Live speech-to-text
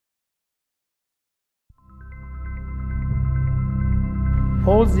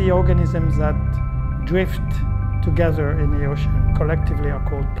All the organisms that drift together in the ocean collectively are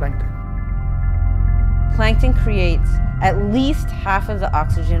called plankton. Plankton creates at least half of the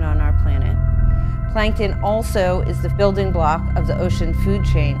oxygen on our planet. Plankton also is the building block of the ocean food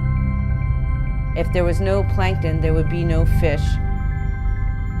chain. If there was no plankton, there would be no fish.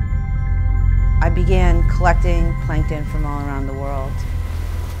 I began collecting plankton from all around the world.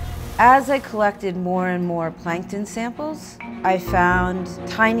 As I collected more and more plankton samples, I found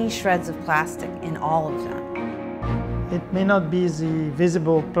tiny shreds of plastic in all of them. It may not be the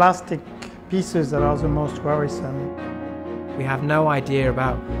visible plastic pieces that are the most worrisome. We have no idea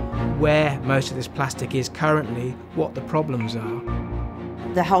about where most of this plastic is currently, what the problems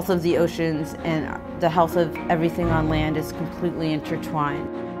are. The health of the oceans and the health of everything on land is completely intertwined.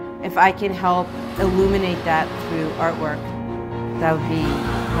 If I can help illuminate that through artwork, that would be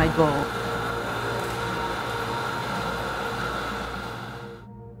my goal.